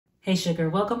Hey sugar,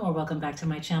 welcome back to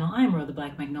my channel. I'm Ro the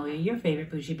Black Magnolia, your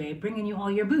favorite bougie babe, bringing you all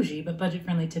your bougie but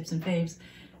budget-friendly tips and faves,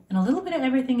 and a little bit of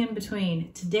everything in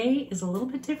between. Today is a little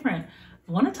bit different.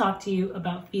 I want to talk to you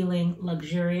about feeling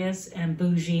luxurious and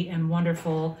bougie and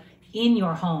wonderful in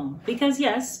your home. Because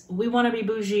yes, we want to be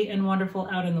bougie and wonderful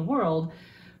out in the world,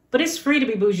 but it's free to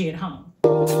be bougie at home.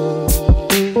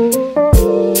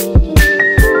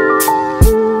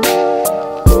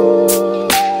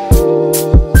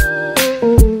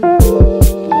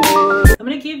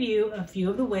 A few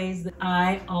of the ways that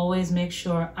I always make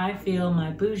sure I feel my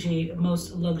bougie,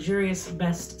 most luxurious,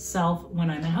 best self when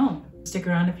I'm at home. Stick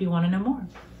around if you want to know more.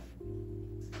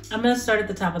 I'm going to start at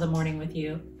the top of the morning with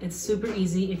you. It's super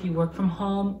easy if you work from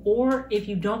home or if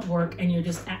you don't work and you're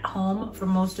just at home for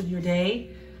most of your day,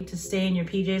 to stay in your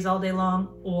PJs all day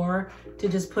long or to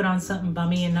just put on something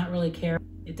bummy and not really care.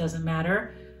 It doesn't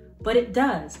matter. But it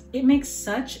does. It makes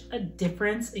such a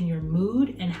difference in your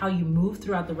mood and how you move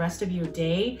throughout the rest of your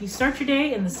day. You start your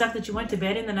day and the stuff that you went to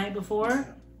bed in the night before,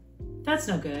 that's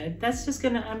no good. That's just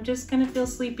I'm just gonna feel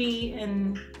sleepy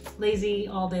and lazy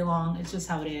all day long. It's just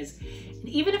how it is. And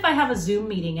even if I have a Zoom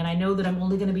meeting and I know that I'm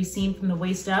only gonna be seen from the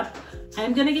waist up,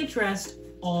 I'm gonna get dressed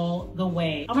all the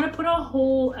way. I'm gonna put a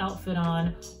whole outfit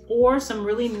on or some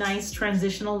really nice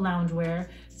transitional loungewear,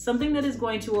 something that is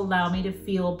going to allow me to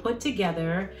feel put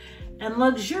together and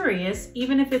luxurious,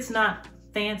 even if it's not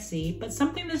fancy, but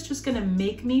something that's just gonna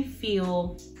make me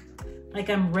feel like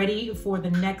I'm ready for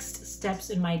the next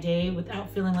steps in my day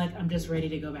without feeling like I'm just ready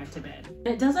to go back to bed.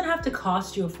 It doesn't have to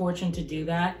cost you a fortune to do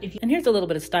that. And here's a little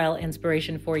bit of style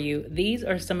inspiration for you. These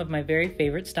are some of my very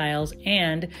favorite styles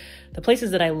and the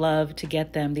places that I love to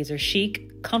get them. These are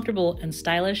chic, comfortable, and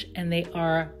stylish, and they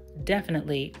are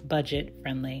definitely budget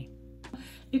friendly.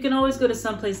 You can always go to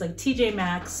some place like TJ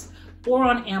Maxx or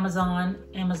on Amazon.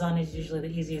 Amazon is usually the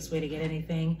easiest way to get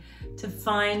anything, to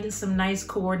find some nice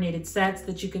coordinated sets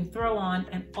that you can throw on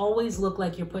and always look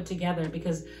like you're put together,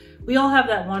 because we all have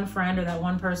that one friend or that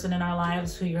one person in our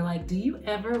lives who you're like, do you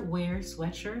ever wear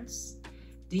sweatshirts?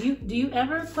 Do you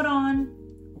ever put on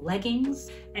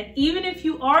leggings? And even if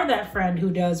you are that friend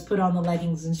who does put on the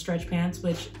leggings and stretch pants,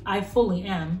 which I fully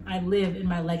am, I live in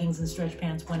my leggings and stretch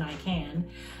pants when I can,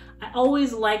 I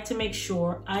always like to make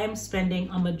sure I am spending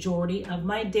a majority of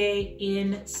my day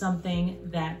in something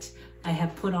that I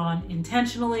have put on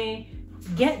intentionally.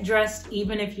 Get dressed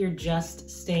even if you're just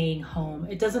staying home.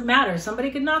 It doesn't matter. Somebody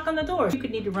could knock on the door. You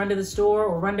could need to run to the store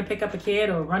or run to pick up a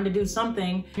kid or run to do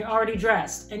something. You're already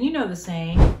dressed. And you know the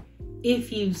saying,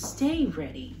 if you stay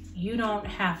ready, you don't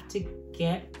have to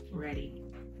get ready.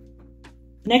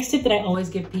 Next tip that I always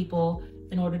give people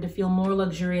in order to feel more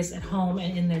luxurious at home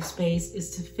and in their space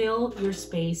is to fill your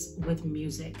space with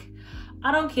music.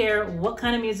 I don't care what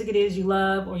kind of music it is you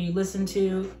love or you listen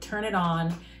to, turn it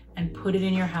on and put it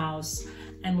in your house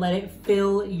and let it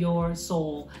fill your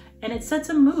soul. And it sets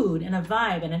a mood and a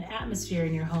vibe and an atmosphere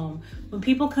in your home. When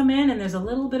people come in and there's a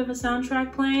little bit of a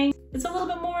soundtrack playing, it's a little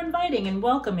bit more inviting and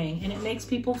welcoming, and it makes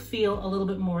people feel a little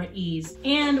bit more at ease.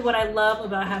 And what I love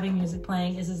about having music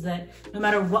playing is that no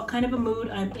matter what kind of a mood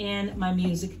I'm in, my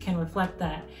music can reflect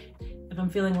that. If I'm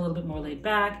feeling a little bit more laid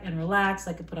back and relaxed,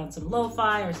 I could put on some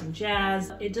lo-fi or some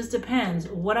jazz. It just depends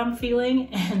what I'm feeling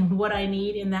and what I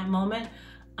need in that moment.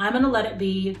 I'm gonna let it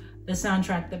be the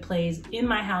soundtrack that plays in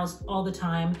my house all the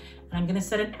time. And I'm gonna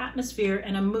set an atmosphere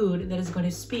and a mood that is going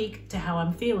to speak to how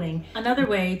I'm feeling. Another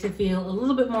way to feel a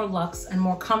little bit more luxe and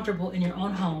more comfortable in your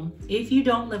own home, if you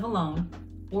don't live alone,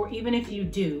 or even if you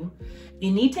do, you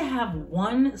need to have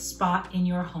one spot in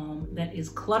your home that is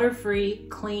clutter-free,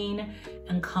 clean,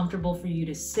 and comfortable for you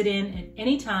to sit in at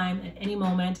any time, at any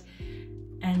moment,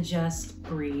 and just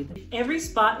breathe. If every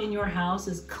spot in your house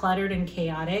is cluttered and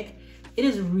chaotic, it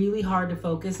is really hard to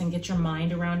focus and get your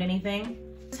mind around anything.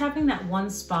 Just having that one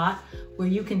spot where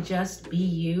you can just be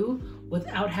you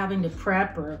without having to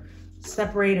prep or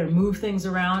separate or move things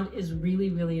around is really,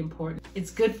 really important. It's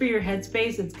good for your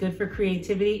headspace, it's good for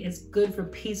creativity, it's good for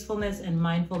peacefulness and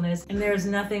mindfulness, and there's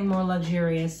nothing more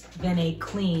luxurious than a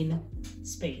clean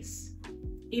space,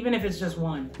 even if it's just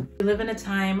one. We live in a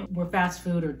time where fast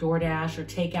food or DoorDash or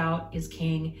takeout is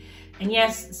king. And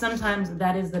yes, sometimes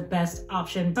that is the best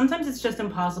option. Sometimes it's just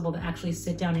impossible to actually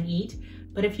sit down and eat.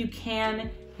 But if you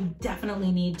can, you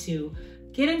definitely need to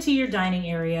get into your dining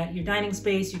area, your dining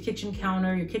space, your kitchen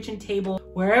counter, your kitchen table,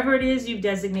 wherever it is you've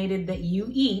designated that you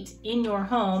eat in your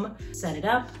home, set it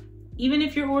up. Even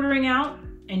if you're ordering out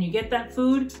and you get that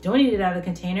food, don't eat it out of the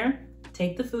container.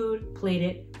 Take the food, plate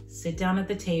it, sit down at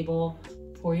the table,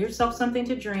 pour yourself something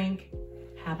to drink,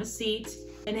 have a seat,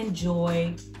 and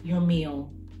enjoy your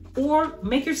meal. Or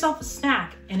make yourself a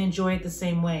snack and enjoy it the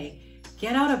same way.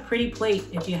 Get out a pretty plate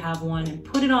if you have one and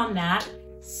put it on that.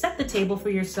 Set the table for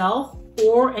yourself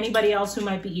or anybody else who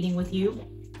might be eating with you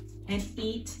and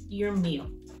eat your meal.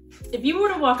 If you were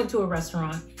to walk into a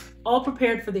restaurant, all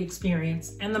prepared for the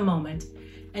experience and the moment,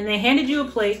 and they handed you a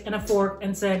plate and a fork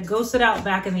and said, go sit out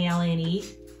back in the alley and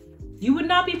eat, you would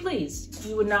not be pleased.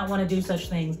 You would not want to do such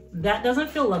things. That doesn't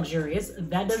feel luxurious.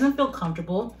 That doesn't feel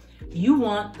comfortable. You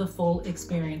want the full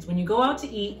experience. When you go out to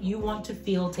eat, you want to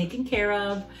feel taken care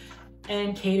of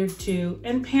and catered to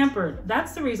and pampered.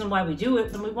 That's the reason why we do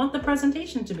it, and we want the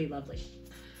presentation to be lovely.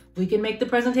 We can make the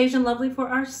presentation lovely for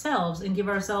ourselves and give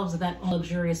ourselves that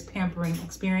luxurious pampering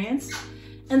experience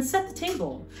and set the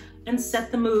table and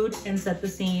set the mood and set the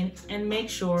scene and make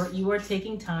sure you are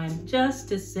taking time just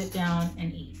to sit down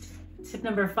and eat. Tip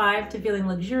number 5 to feeling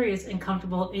luxurious and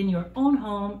comfortable in your own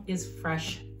home is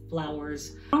fresh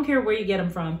flowers. I don't care where you get them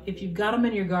from. If you've got them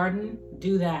in your garden,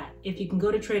 do that. If you can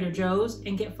go to Trader Joe's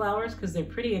and get flowers because they're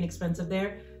pretty inexpensive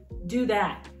there, do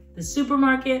that. The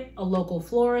supermarket, a local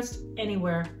florist,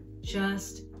 anywhere,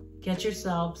 just get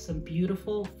yourself some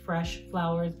beautiful fresh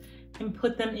flowers and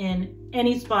put them in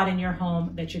any spot in your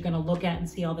home that you're gonna look at and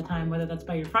see all the time, whether that's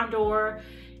by your front door,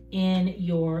 in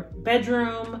your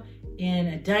bedroom, in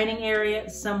a dining area,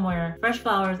 somewhere. Fresh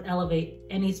flowers elevate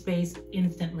any space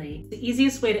instantly. The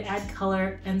easiest way to add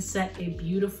color and set a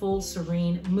beautiful,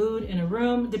 serene mood in a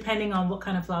room, depending on what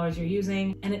kind of flowers you're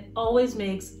using, and it always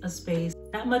makes a space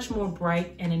that much more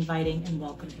bright and inviting and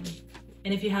welcoming.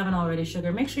 And if you haven't already,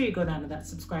 sugar, make sure you go down to that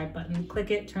subscribe button,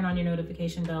 click it, turn on your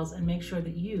notification bells, and make sure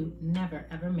that you never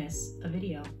ever miss a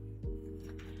video.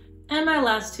 And my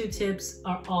last 2 tips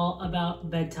are all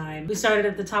about bedtime. We started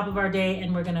at the top of our day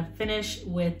and we're gonna finish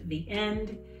with the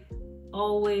end.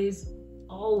 Always,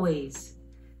 always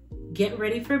get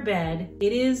ready for bed.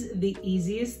 It is the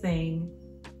easiest thing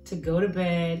to go to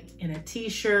bed in a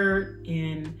t-shirt,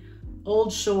 in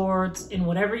old shorts, in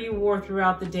whatever you wore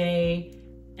throughout the day,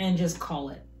 and just call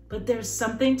it. But there's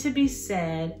something to be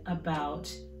said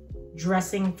about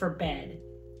dressing for bed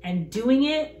and doing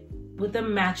it with a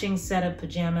matching set of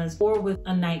pajamas or with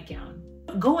a nightgown.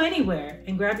 Go anywhere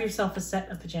and grab yourself a set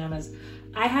of pajamas.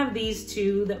 I have these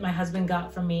 2 that my husband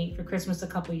got for me for Christmas a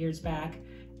couple years back,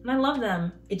 and I love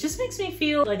them. It just makes me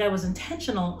feel like I was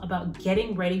intentional about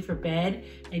getting ready for bed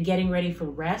and getting ready for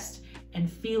rest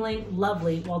and feeling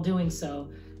lovely while doing so.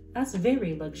 That's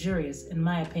very luxurious in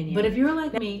my opinion. But if you're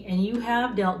like me and you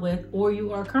have dealt with or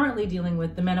you are currently dealing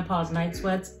with the menopause night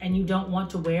sweats and you don't want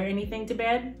to wear anything to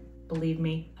bed, believe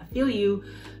me, I feel you.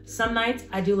 Some nights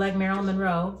I do like Marilyn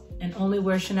Monroe and only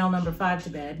wear Chanel No. 5 to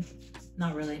bed.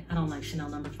 Not really, I don't like Chanel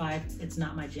No. 5. It's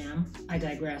not my jam. I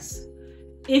digress.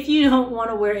 If you don't want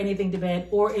to wear anything to bed,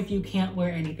 or if you can't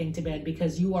wear anything to bed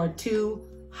because you are too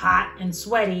hot and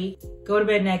sweaty, go to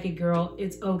bed naked, girl,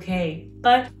 it's okay.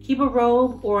 But keep a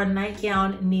robe or a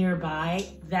nightgown nearby.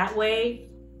 That way,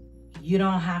 you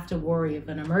don't have to worry if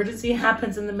an emergency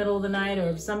happens in the middle of the night, or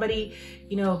if somebody,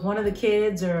 if one of the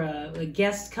kids or a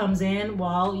guest comes in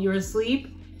while you're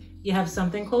asleep, you have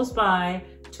something close by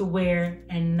to wear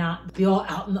and not be all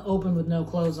out in the open with no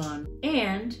clothes on.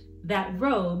 And that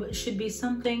robe should be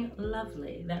something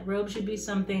lovely. That robe should be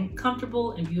something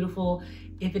comfortable and beautiful.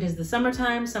 If it is the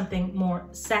summertime, something more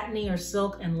satiny or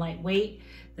silk and lightweight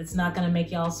that's not gonna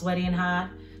make you all sweaty and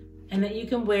hot, and that you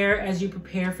can wear as you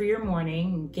prepare for your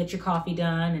morning and get your coffee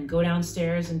done and go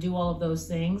downstairs and do all of those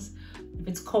things. If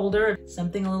it's colder,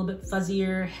 something a little bit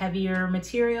fuzzier, heavier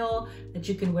material that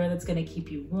you can wear that's gonna keep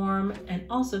you warm and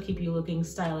also keep you looking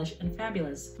stylish and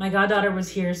fabulous. My goddaughter was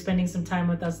here spending some time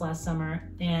with us last summer,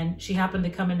 and she happened to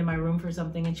come into my room for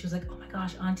something, and she was like, oh my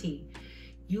gosh, Auntie,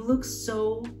 you look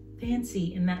so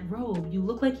fancy in that robe. You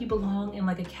look like you belong in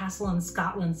like a castle in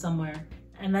Scotland somewhere.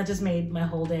 And that just made my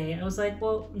whole day. I was like,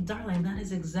 well, darling, that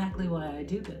is exactly why I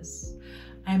do this.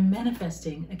 I'm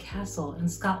manifesting a castle in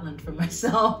Scotland for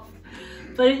myself.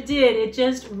 But it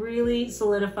just really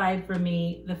solidified for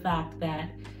me the fact that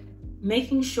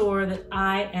making sure that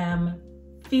I am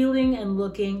feeling and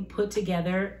looking put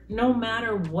together, no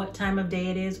matter what time of day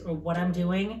it is or what I'm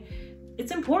doing,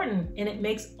 it's important, and it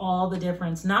makes all the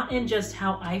difference, not in just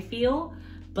how I feel,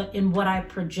 but in what I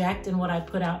project and what I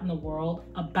put out in the world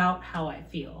about how I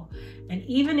feel. And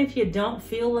even if you don't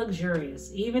feel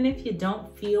luxurious, even if you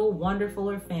don't feel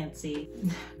wonderful or fancy,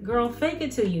 girl, fake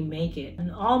it till you make it. In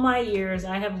all my years,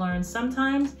 I have learned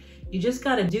sometimes you just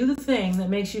gotta do the thing that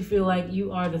makes you feel like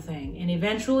you are the thing, and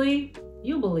eventually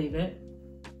you'll believe it.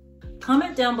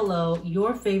 Comment down below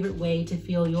your favorite way to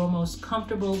feel your most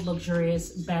comfortable,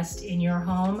 luxurious, best in your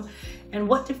home, and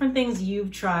what different things you've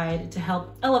tried to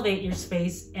help elevate your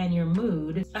space and your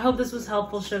mood. I hope this was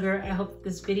helpful, sugar. I hope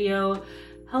this video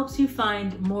helps you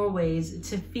find more ways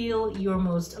to feel your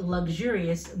most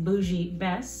luxurious bougie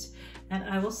best. And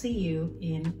I will see you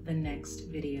in the next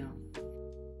video.